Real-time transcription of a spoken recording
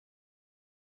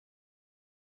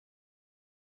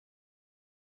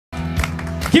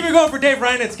Keep it going for Dave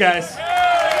Reinitz, guys.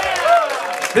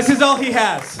 This is all he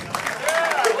has.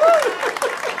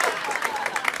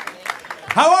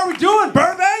 How are we doing,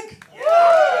 Burbank?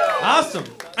 Awesome.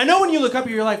 I know when you look up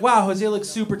here, you're like, wow, Jose looks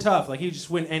super tough. Like he just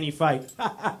win any fight.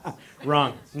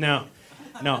 Wrong. No,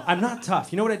 I'm not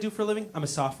tough. You know what I do for a living? I'm a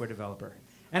software developer.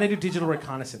 And I do digital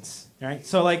reconnaissance. All right?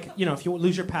 So, like, you know, if you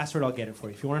lose your password, I'll get it for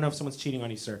you. If you want to know if someone's cheating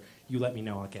on you, sir, you let me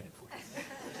know, I'll get it for you.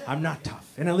 I'm not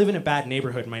tough. And I live in a bad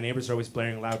neighborhood. My neighbors are always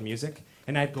blaring loud music.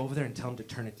 And I'd go over there and tell them to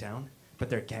turn it down. But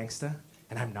they're gangsta,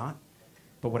 and I'm not.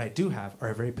 But what I do have are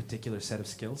a very particular set of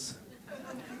skills.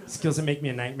 Skills that make me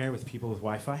a nightmare with people with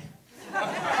Wi-Fi.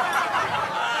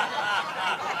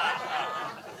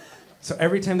 So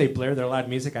every time they blare their loud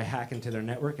music, I hack into their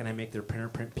network and I make their printer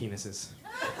print penises.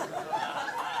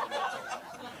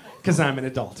 Because I'm an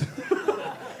adult.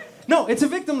 No, it's a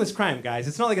victimless crime, guys.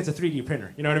 It's not like it's a 3D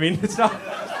printer. You know what I mean? It's not.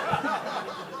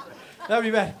 That would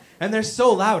be bad. And they're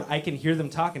so loud, I can hear them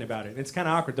talking about it. It's kind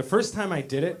of awkward. The first time I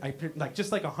did it, I like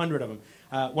just like 100 of them.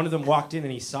 One of them walked in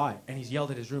and he saw it, and he's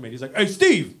yelled at his roommate. He's like, "Hey,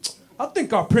 Steve, I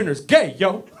think our printer's gay,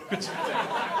 yo." What?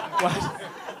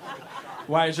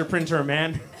 Why is your printer a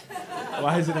man?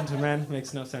 Why is it into men?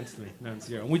 Makes no sense to me. No, it's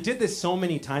zero. And we did this so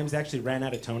many times, they actually ran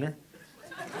out of toner.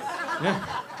 Yeah.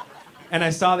 And I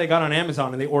saw they got on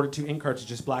Amazon and they ordered 2 ink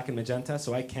cartridges, black and magenta,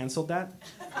 so I canceled that.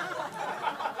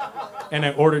 And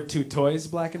I ordered 2 toys,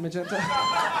 black and magenta.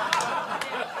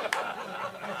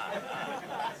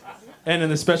 And in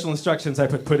the special instructions, I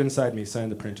put inside me, sign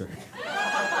the printer.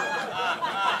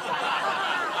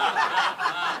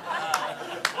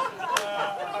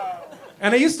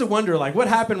 And I used to wonder, like, what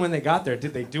happened when they got there?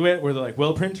 Did they do it? Were they like,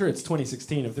 well, printer, it's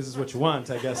 2016. If this is what you want,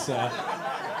 I guess.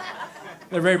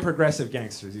 They're very progressive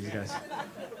gangsters, these guys.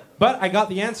 But I got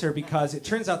the answer because it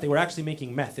turns out they were actually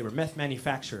making meth. They were meth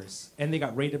manufacturers. And they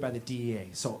got raided by the DEA.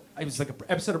 So it was like an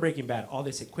episode of Breaking Bad. All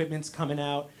this equipment's coming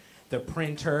out, the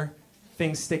printer,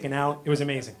 things sticking out. It was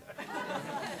amazing.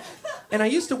 And I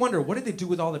used to wonder, what did they do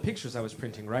with all the pictures I was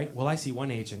printing, right? Well, I see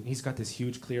one agent. He's got this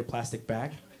huge clear plastic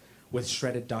bag with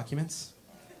shredded documents.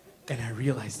 And I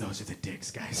realized those are the dicks,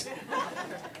 guys.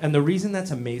 And the reason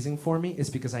that's amazing for me is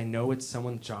because I know it's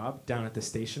someone's job down at the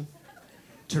station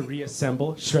to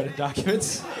reassemble shredded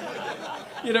documents.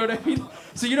 You know what I mean?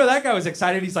 So you know that guy was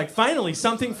excited. He's like, finally,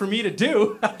 something for me to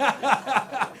do.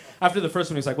 After the first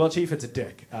one, he's like, well, Chief, it's a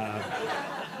dick.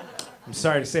 I'm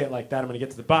sorry to say it like that. I'm going to get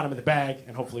to the bottom of the bag,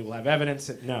 and hopefully we'll have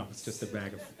evidence. No, it's just a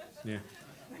bag of, yeah.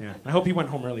 I hope he went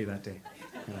home early that day.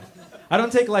 You know. I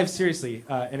don't take life seriously,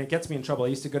 and it gets me in trouble. I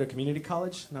used to go to community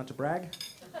college, not to brag.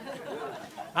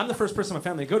 I'm the first person in my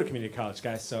family to go to community college,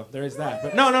 guys, so there is that.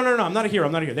 But no, I'm not a hero.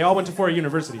 They all went to 4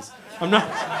 universities. I'm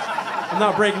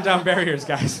not breaking down barriers,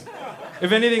 guys.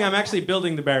 If anything, I'm actually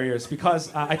building the barriers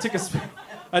because I took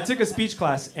a speech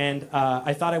class, and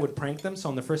I thought I would prank them, so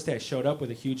on the first day I showed up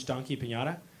with a huge donkey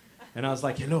piñata, and I was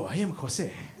like, hello, I am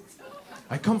Jose.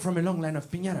 I come from a long line of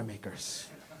piñata makers.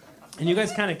 And you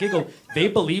guys kind of giggled. They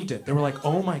believed it. They were like,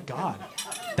 oh my God,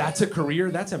 that's a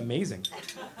career? That's amazing.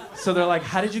 So they're like,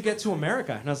 how did you get to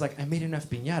America? And I was like, I made enough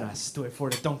piñatas to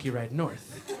afford a donkey ride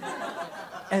north.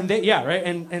 And they, yeah, right?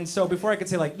 And so before I could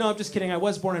say like, no, I'm just kidding. I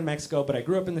was born in Mexico, but I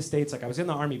grew up in the States. Like I was in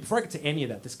the army. Before I could say any of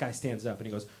that, this guy stands up and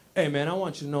he goes, hey man, I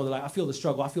want you to know that I feel the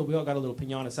struggle. I feel we all got a little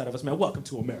piñata inside of us, man. Welcome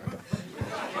to America.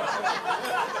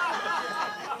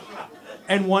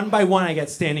 And one by one, I get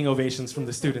standing ovations from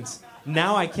the students.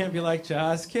 Now I can't be like,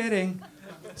 just kidding.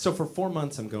 So for 4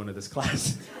 months, I'm going to this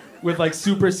class with like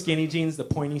super skinny jeans, the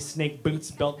pointy snake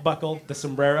boots, belt buckle, the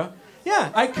sombrero.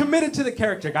 Yeah, I committed to the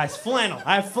character, guys. Flannel.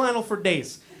 I have flannel for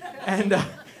days. And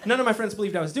none of my friends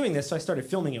believed I was doing this, so I started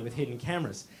filming it with hidden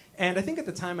cameras. And I think at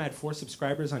the time I had 4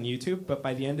 subscribers on YouTube, but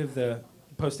by the end of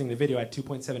posting the video, I had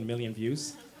 2.7 million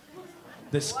views.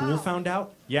 The school found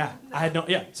out. Yeah,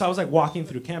 so I was like walking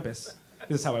through campus.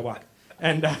 This is how I walk.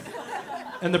 And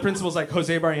the principal's like,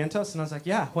 Jose Barrientos? And I was like,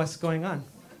 yeah, what's going on?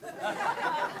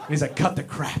 And he's like, cut the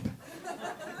crap.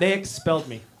 They expelled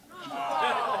me.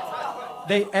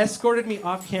 They escorted me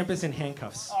off campus in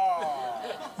handcuffs.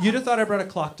 You'd have thought I brought a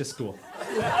clock to school.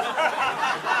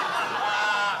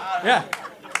 Yeah.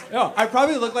 No, I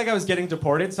probably looked like I was getting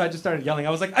deported, so I just started yelling. I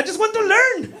was like, I just want to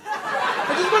learn!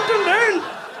 I just want to learn!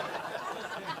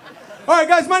 All right,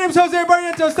 guys, my name's Jose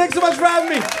Barrientos. Thanks so much for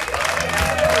having me.